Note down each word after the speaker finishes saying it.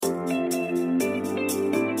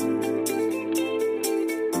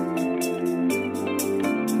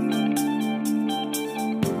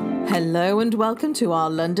Hello and welcome to our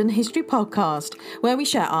London History Podcast, where we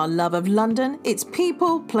share our love of London, its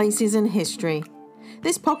people, places and history.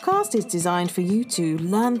 This podcast is designed for you to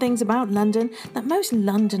learn things about London that most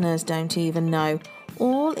Londoners don't even know,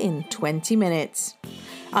 all in 20 minutes.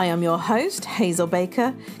 I am your host, Hazel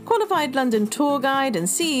Baker, qualified London tour guide and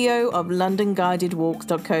CEO of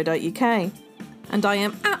LondonGuidedWalks.co.uk. And I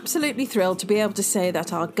am absolutely thrilled to be able to say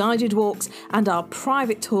that our guided walks and our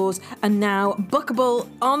private tours are now bookable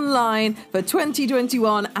online for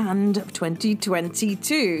 2021 and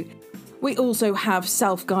 2022. We also have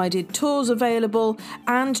self-guided tours available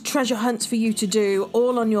and treasure hunts for you to do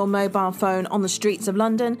all on your mobile phone on the streets of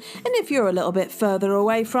London. And if you're a little bit further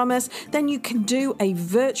away from us, then you can do a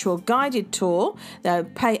virtual guided tour,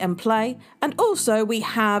 pay and play. And also we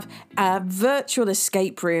have a virtual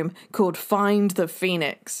escape room called Find the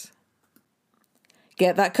Phoenix.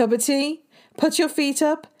 Get that cup of tea, put your feet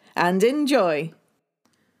up and enjoy.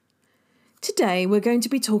 Today we're going to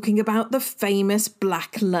be talking about the famous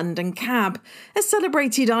Black London Cab, a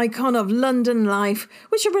celebrated icon of London life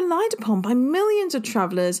which are relied upon by millions of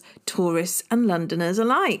travellers, tourists and Londoners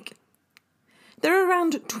alike. There are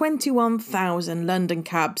around 21,000 London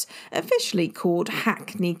cabs, officially called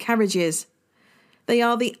Hackney carriages. They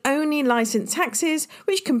are the only licensed taxis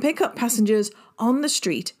which can pick up passengers on the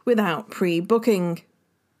street without pre-booking.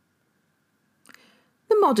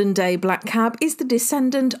 The modern-day black cab is the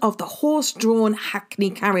descendant of the horse-drawn Hackney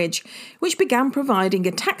carriage, which began providing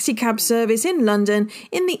a taxicab service in London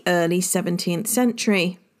in the early 17th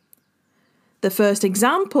century. The first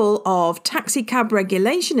example of taxicab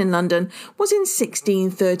regulation in London was in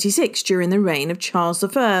 1636 during the reign of Charles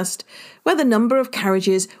I, where the number of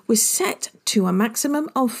carriages was set to a maximum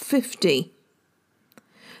of 50.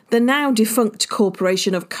 The now defunct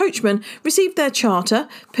Corporation of Coachmen received their charter,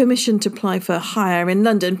 permission to ply for hire in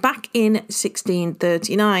London, back in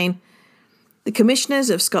 1639. The Commissioners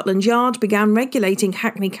of Scotland Yard began regulating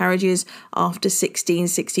Hackney carriages after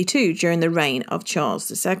 1662 during the reign of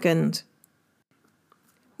Charles II.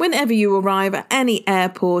 Whenever you arrive at any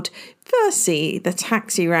airport, first see the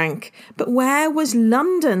taxi rank. But where was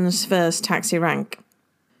London's first taxi rank?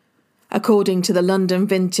 According to the London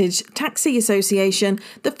Vintage Taxi Association,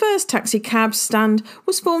 the first taxi cab stand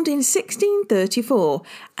was formed in 1634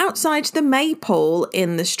 outside the Maypole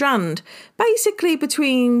in the Strand, basically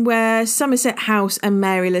between where Somerset House and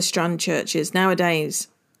Mary le Strand Church is nowadays.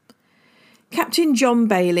 Captain John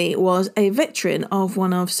Bailey was a veteran of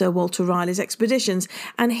one of Sir Walter Raleigh's expeditions,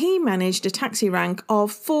 and he managed a taxi rank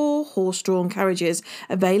of 4 horse-drawn carriages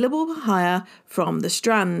available for hire from the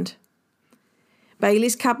Strand.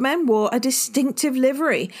 Bailey's cabmen wore a distinctive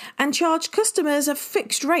livery and charged customers a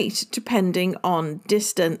fixed rate depending on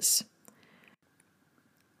distance.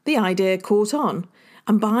 The idea caught on,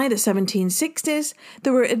 and by the 1760s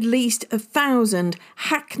there were at least 1,000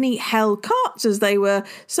 Hackney Hell carts, as they were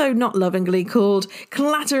so not lovingly called,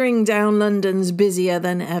 clattering down London's busier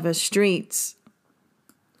than ever streets.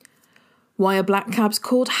 Why are black cabs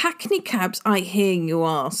called Hackney cabs, I hear you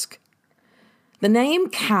ask? The name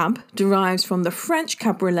cab derives from the French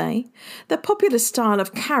cabriolet, the popular style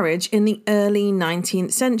of carriage in the early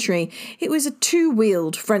 19th century. It was a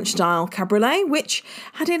 2-wheeled French-style cabriolet which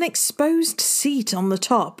had an exposed seat on the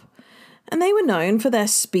top, and they were known for their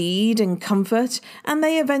speed and comfort, and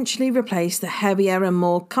they eventually replaced the heavier and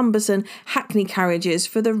more cumbersome Hackney carriages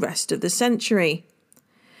for the rest of the century.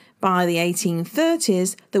 By the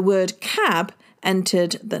 1830s, the word cab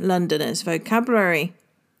entered the Londoners' vocabulary.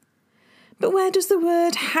 But where does the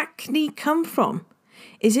word Hackney come from?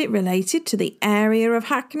 Is it related to the area of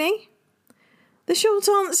Hackney? The short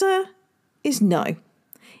answer is no.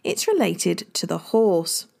 It's related to the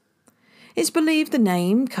horse. It's believed the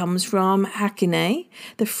name comes from haquenée,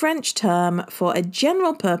 the French term for a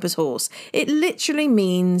general-purpose horse. It literally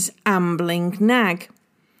means ambling nag.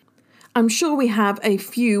 I'm sure we have a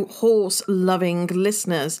few horse-loving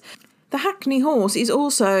listeners. The Hackney horse is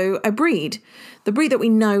also a breed. The breed that we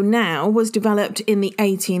know now was developed in the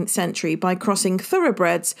 18th century by crossing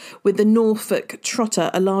thoroughbreds with the Norfolk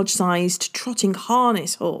trotter, a large-sized trotting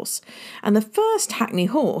harness horse. And the first Hackney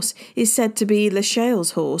horse is said to be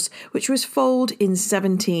Lascelles' horse, which was foaled in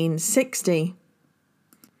 1760.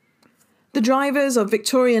 The drivers of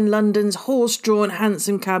Victorian London's horse-drawn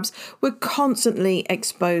hansom cabs were constantly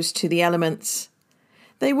exposed to the elements.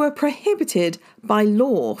 They were prohibited by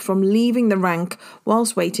law from leaving the rank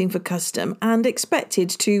whilst waiting for custom and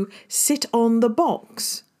expected to sit on the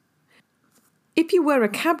box. If you were a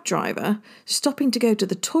cab driver, stopping to go to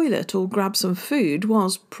the toilet or grab some food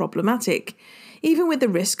was problematic. Even with the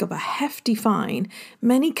risk of a hefty fine,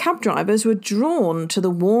 many cab drivers were drawn to the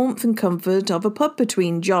warmth and comfort of a pub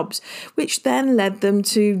between jobs, which then led them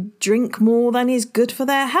to drink more than is good for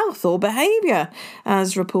their health or behaviour,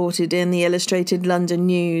 as reported in the Illustrated London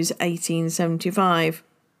News 1875.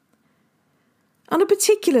 On a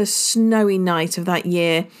particular snowy night of that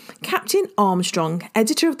year, Captain Armstrong,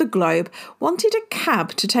 editor of the Globe, wanted a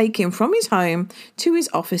cab to take him from his home to his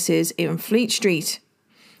offices in Fleet Street.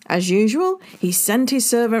 As usual, he sent his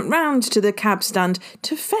servant round to the cab stand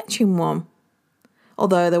to fetch him one.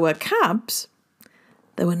 Although there were cabs,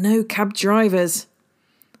 there were no cab drivers.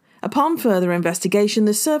 Upon further investigation,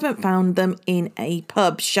 the servant found them in a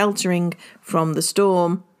pub sheltering from the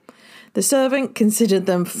storm. The servant considered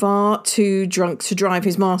them far too drunk to drive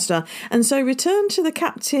his master, and so returned to the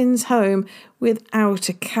captain's home without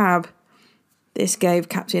a cab. This gave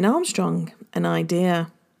Captain Armstrong an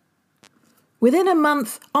idea. Within a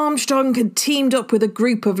month, Armstrong had teamed up with a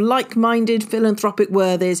group of like-minded philanthropic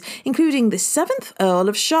worthies, including the 7th Earl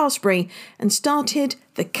of Shaftesbury, and started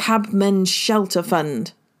the Cabmen's Shelter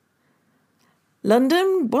Fund.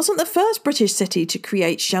 London wasn't the first British city to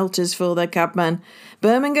create shelters for their cabmen.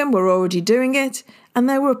 Birmingham were already doing it, and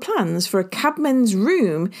there were plans for a cabmen's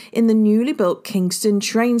room in the newly built Kingston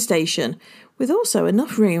train station, with also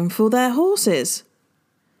enough room for their horses.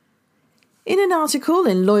 In an article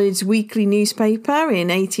in Lloyd's Weekly newspaper in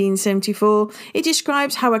 1874, it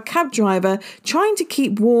describes how a cab driver trying to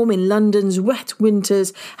keep warm in London's wet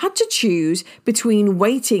winters had to choose between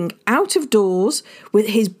waiting out of doors with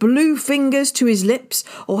his blue fingers to his lips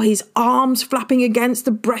or his arms flapping against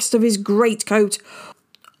the breast of his greatcoat,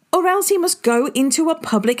 or else he must go into a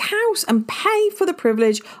public house and pay for the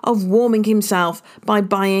privilege of warming himself by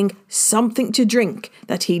buying something to drink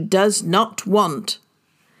that he does not want.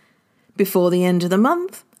 Before the end of the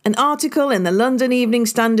month, an article in the London Evening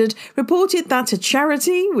Standard reported that a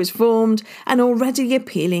charity was formed and already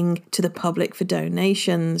appealing to the public for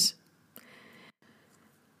donations.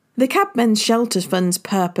 The Cabmen's Shelter Fund's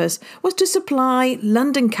purpose was to supply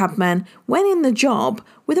London cabmen, when in the job,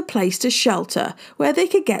 with a place to shelter where they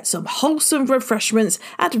could get some wholesome refreshments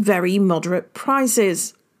at very moderate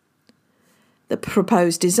prices. The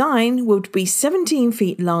proposed design would be 17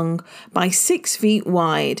 feet long by 6 feet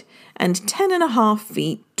wide and 10.5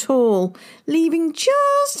 feet tall, leaving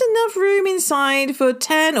just enough room inside for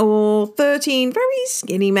 10 or 13 very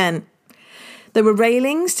skinny men. There were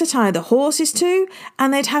railings to tie the horses to,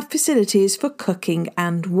 and they'd have facilities for cooking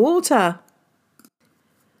and water.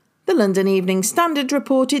 The London Evening Standard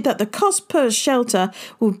reported that the cost per shelter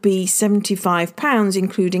would be £75,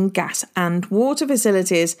 including gas and water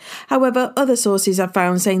facilities. However, other sources are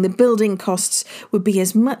found saying the building costs would be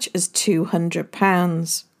as much as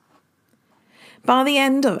 £200. By the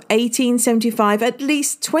end of 1875, at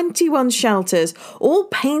least 21 shelters, all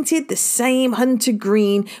painted the same hunter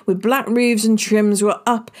green with black roofs and trims, were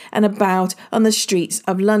up and about on the streets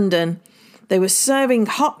of London. They were serving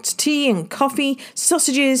hot tea and coffee,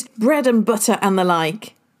 sausages, bread and butter and the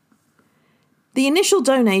like. The initial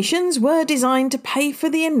donations were designed to pay for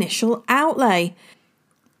the initial outlay,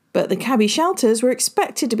 but the cabby shelters were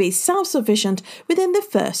expected to be self-sufficient within the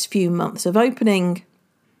first few months of opening.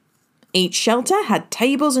 Each shelter had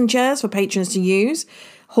tables and chairs for patrons to use.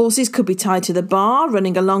 Horses could be tied to the bar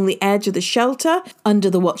running along the edge of the shelter under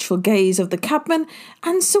the watchful gaze of the cabman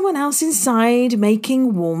and someone else inside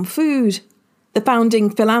making warm food. The founding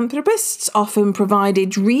philanthropists often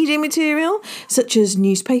provided reading material such as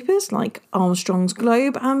newspapers like Armstrong's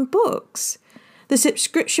Globe and books. The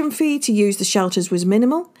subscription fee to use the shelters was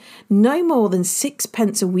minimal, no more than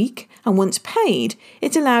 6p a week, and once paid,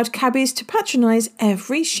 it allowed cabbies to patronise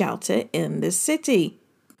every shelter in the city.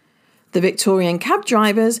 The Victorian cab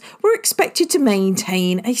drivers were expected to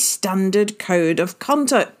maintain a standard code of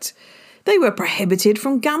conduct. They were prohibited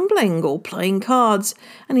from gambling or playing cards,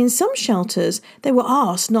 and in some shelters they were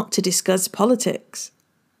asked not to discuss politics.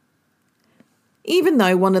 Even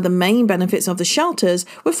though one of the main benefits of the shelters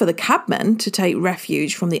were for the cabmen to take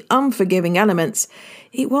refuge from the unforgiving elements,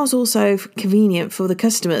 it was also convenient for the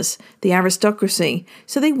customers, the aristocracy,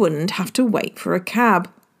 so they wouldn't have to wait for a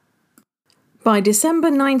cab. By December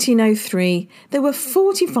 1903, there were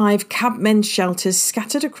 45 cabmen's shelters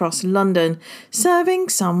scattered across London, serving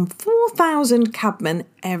some 4,000 cabmen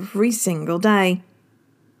every single day.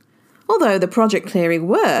 Although the project clearly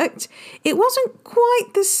worked, it wasn't quite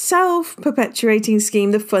the self-perpetuating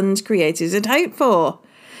scheme the fund's creators had hoped for.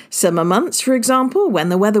 Summer months, for example, when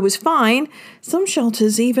the weather was fine, some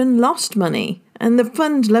shelters even lost money, and the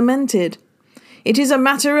fund lamented. It is a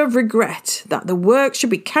matter of regret that the work should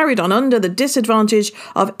be carried on under the disadvantage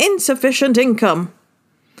of insufficient income.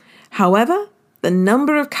 However, The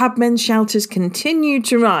number of cabmen's shelters continued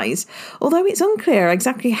to rise, although it's unclear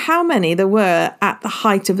exactly how many there were at the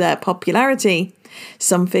height of their popularity.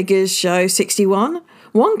 Some figures show 61.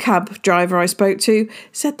 One cab driver I spoke to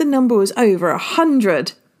said the number was over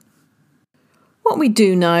 100. What we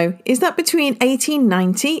do know is that between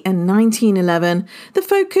 1890 and 1911, the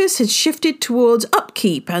focus had shifted towards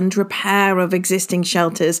upkeep and repair of existing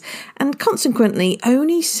shelters, and consequently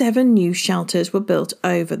only 7 new shelters were built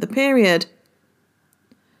over the period.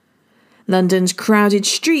 London's crowded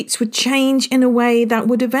streets would change in a way that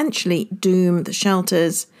would eventually doom the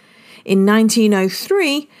shelters. In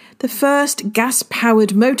 1903, the first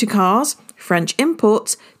gas-powered motor cars, French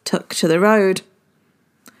imports, took to the road.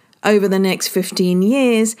 Over the next 15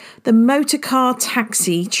 years, the motor car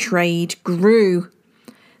taxi trade grew.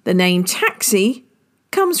 The name taxi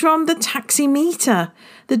comes from the taximeter,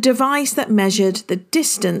 the device that measured the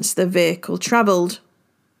distance the vehicle travelled.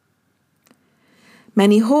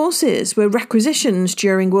 Many horses were requisitioned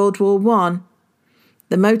during World War I.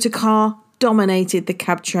 The motor car dominated the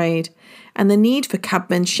cab trade, and the need for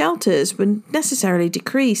cabmen's shelters was necessarily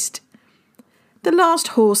decreased. The last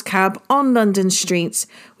horse cab on London streets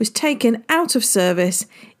was taken out of service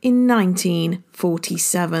in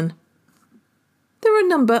 1947. There are a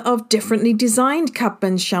number of differently designed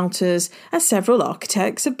cabmen's shelters, as several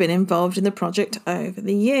architects have been involved in the project over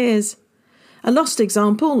the years. A lost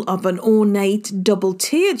example of an ornate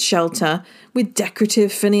double-tiered shelter with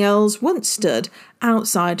decorative finials once stood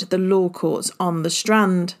outside the law courts on the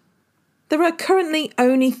Strand. There are currently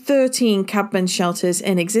only 13 cabmen's shelters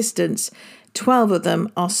in existence. 12 of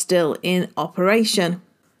them are still in operation.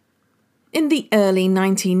 In the early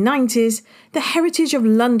 1990s, the Heritage of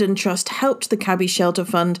London Trust helped the Cabby Shelter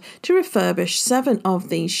Fund to refurbish 7 of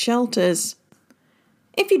these shelters.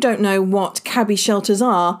 If you don't know what cabby shelters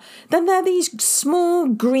are, then they're these small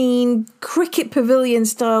green cricket pavilion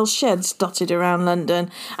style sheds dotted around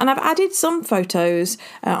London, and I've added some photos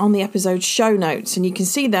on the episode's show notes, and you can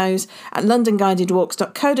see those at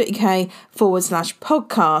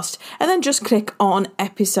londonguidedwalks.co.uk/podcast, and then just click on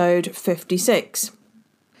episode 56.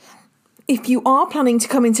 If you are planning to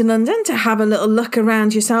come into London to have a little look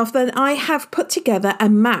around yourself, then I have put together a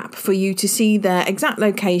map for you to see their exact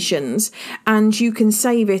locations, and you can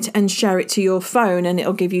save it and share it to your phone, and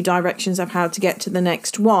it'll give you directions of how to get to the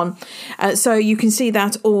next one. So you can see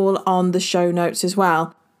that all on the show notes as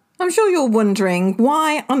well. I'm sure you're wondering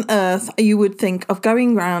why on earth you would think of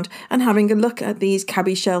going round and having a look at these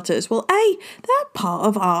cabby shelters. Well, A, they're part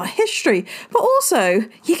of our history, but also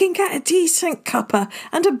you can get a decent cuppa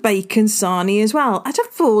and a bacon sarnie as well at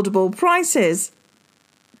affordable prices.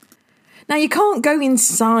 Now, you can't go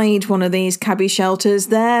inside one of these cabby shelters.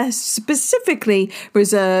 They're specifically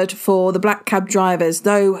reserved for the black cab drivers,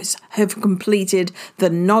 those have completed the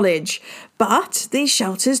knowledge. But these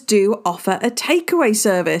shelters do offer a takeaway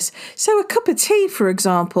service. So a cup of tea, for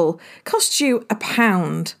example, costs you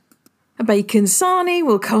 £1. A bacon sarnie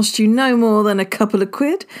will cost you no more than a couple of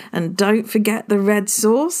quid. And don't forget the red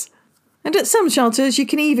sauce. And at some shelters, you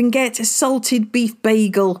can even get a salted beef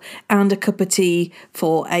bagel and a cup of tea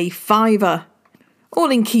for a £5.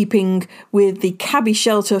 All in keeping with the Cabby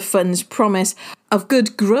Shelter Fund's promise of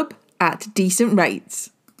good grub at decent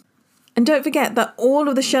rates. And don't forget that all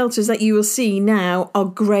of the shelters that you will see now are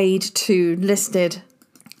Grade 2 listed.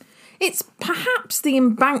 It's perhaps the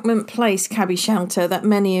Embankment Place Cabby Shelter that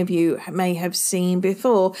many of you may have seen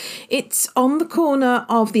before. It's on the corner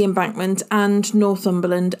of the Embankment and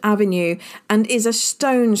Northumberland Avenue and is a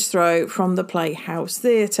stone's throw from the Playhouse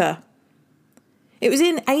Theatre. It was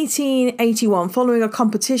in 1881, following a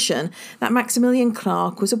competition, that Maximilian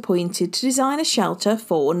Clark was appointed to design a shelter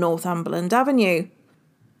for Northumberland Avenue.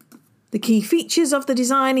 The key features of the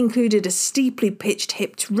design included a steeply pitched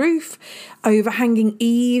hipped roof, overhanging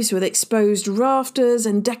eaves with exposed rafters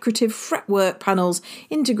and decorative fretwork panels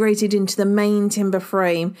integrated into the main timber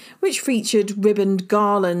frame, which featured ribboned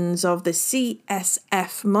garlands of the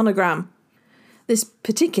CSF monogram. This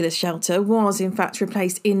particular shelter was in fact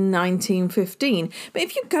replaced in 1915, but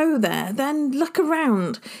if you go there, then look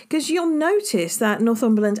around, because you'll notice that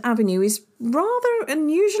Northumberland Avenue is rather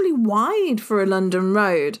unusually wide for a London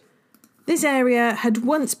road. This area had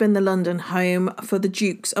once been the London home for the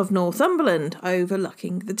Dukes of Northumberland,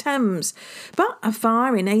 overlooking the Thames. But a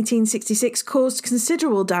fire in 1866 caused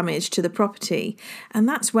considerable damage to the property, and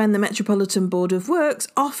that's when the Metropolitan Board of Works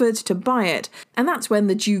offered to buy it, and that's when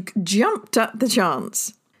the Duke jumped at the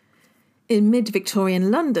chance. In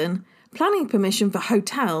mid-Victorian London, planning permission for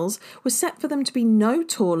hotels was set for them to be no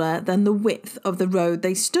taller than the width of the road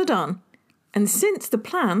they stood on. And since the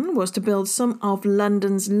plan was to build some of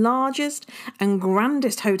London's largest and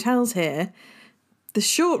grandest hotels here, The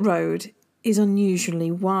short road is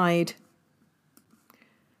unusually wide.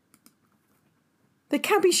 The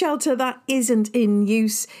cabbie shelter that isn't in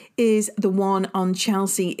use is the one on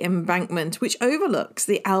Chelsea Embankment, which overlooks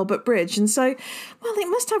the Albert Bridge. And so, well, it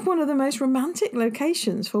must have one of the most romantic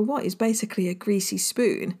locations for what is basically a greasy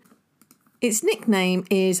spoon. Its nickname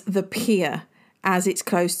is the Pier, as it's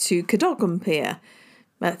close to Cadogan Pier.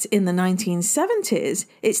 But in the 1970s,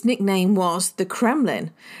 its nickname was the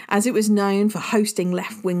Kremlin, as it was known for hosting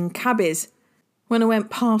left-wing cabbies. When I went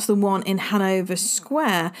past the one in Hanover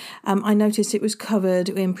Square, I noticed it was covered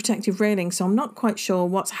in protective railing, so I'm not quite sure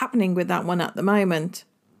what's happening with that one at the moment.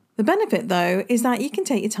 The benefit, though, is that you can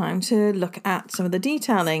take your time to look at some of the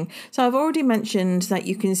detailing. So I've already mentioned that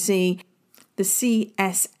you can see the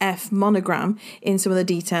CSF monogram in some of the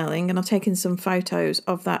detailing, and I've taken some photos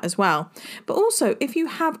of that as well. But also, if you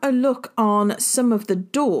have a look on some of the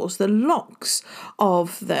doors, the locks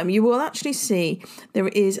of them, you will actually see there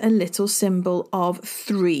is a little symbol of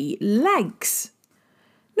 3 legs.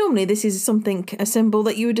 Normally this is a symbol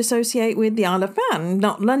that you would associate with the Isle of Man,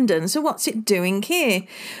 not London. So what's it doing here?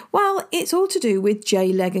 Well, it's all to do with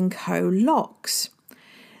J. Legg & Co. locks.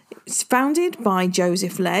 It's founded by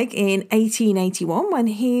Joseph Legg in 1881 when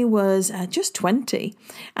he was just 20,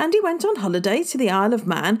 and he went on holiday to the Isle of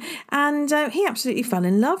Man, and he absolutely fell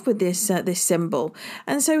in love with this symbol,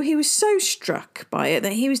 and so he was so struck by it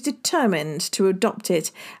that he was determined to adopt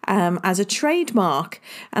it as a trademark.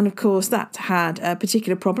 And of course that had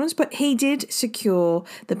particular problems, but he did secure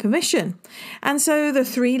the permission, and so the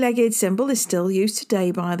 3-legged symbol is still used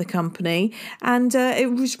today by the company, and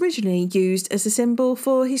it was originally used as a symbol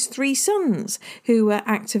for his 3 sons who were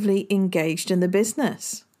actively engaged in the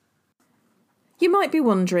business. You might be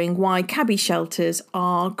wondering why cabbie shelters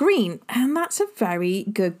are green, and that's a very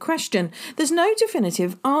good question. There's no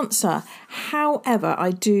definitive answer. However, I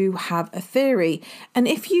do have a theory, and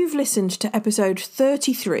if you've listened to episode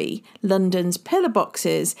 33, London's pillar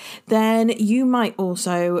boxes, then you might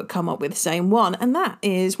also come up with the same one, and that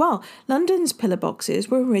is, well, London's pillar boxes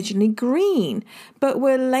were originally green, but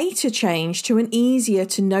were later changed to an easier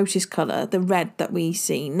to notice colour, the red that we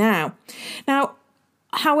see now.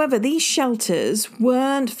 However, these shelters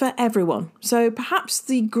weren't for everyone, so perhaps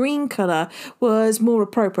the green colour was more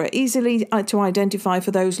appropriate, easily to identify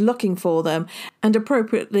for those looking for them, and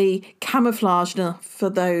appropriately camouflaged enough for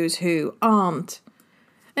those who aren't.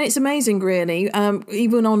 And it's amazing, really.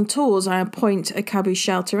 Even on tours, I point a cabbie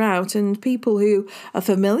shelter out, and people who are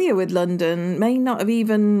familiar with London may not have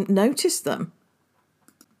even noticed them.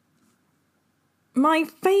 My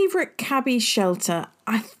favourite cabbie shelter,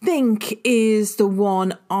 I think, is the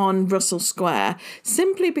one on Russell Square,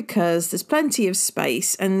 simply because there's plenty of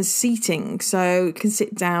space and seating, so you can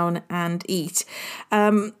sit down and eat.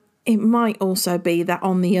 It might also be that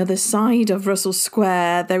on the other side of Russell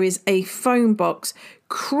Square, there is a phone box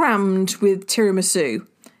crammed with tiramisu.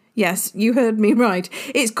 Yes, you heard me right.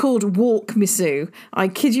 It's called Walkmisu. I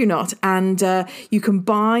kid you not. And you can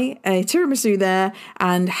buy a tiramisu there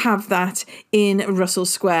and have that in Russell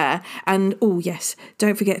Square. And, oh yes,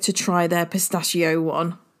 don't forget to try their pistachio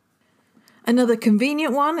one. Another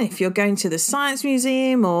convenient one, if you're going to the Science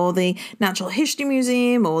Museum or the Natural History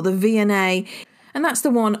Museum or the V&A, and that's the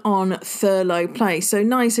one on Thurlow Place, so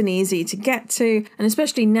nice and easy to get to, and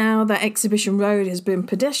especially now that Exhibition Road has been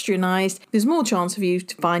pedestrianised, there's more chance of you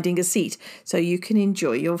finding a seat so you can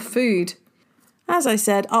enjoy your food. As I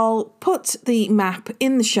said, I'll put the map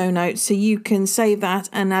in the show notes so you can save that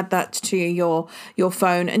and add that to your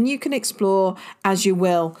phone, and you can explore as you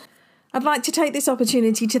will. I'd like to take this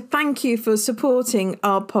opportunity to thank you for supporting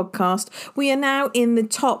our podcast. We are now in the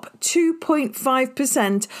top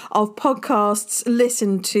 2.5% of podcasts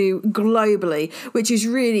listened to globally, which is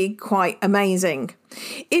really quite amazing.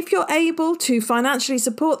 If you're able to financially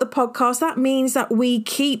support the podcast, that means that we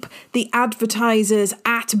keep the advertisers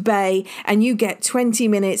at bay and you get 20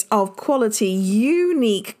 minutes of quality,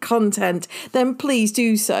 unique content, then please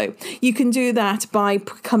do so. You can do that by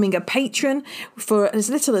becoming a patron for as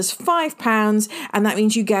little as £5, and that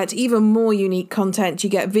means you get even more unique content. You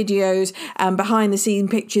get videos, behind the scene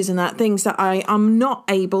pictures and that, things that I am not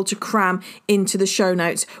able to cram into the show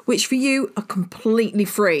notes, which for you are completely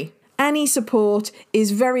free. Any support is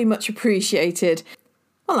very much appreciated.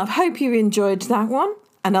 Well, I hope you enjoyed that one,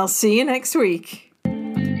 and I'll see you next week.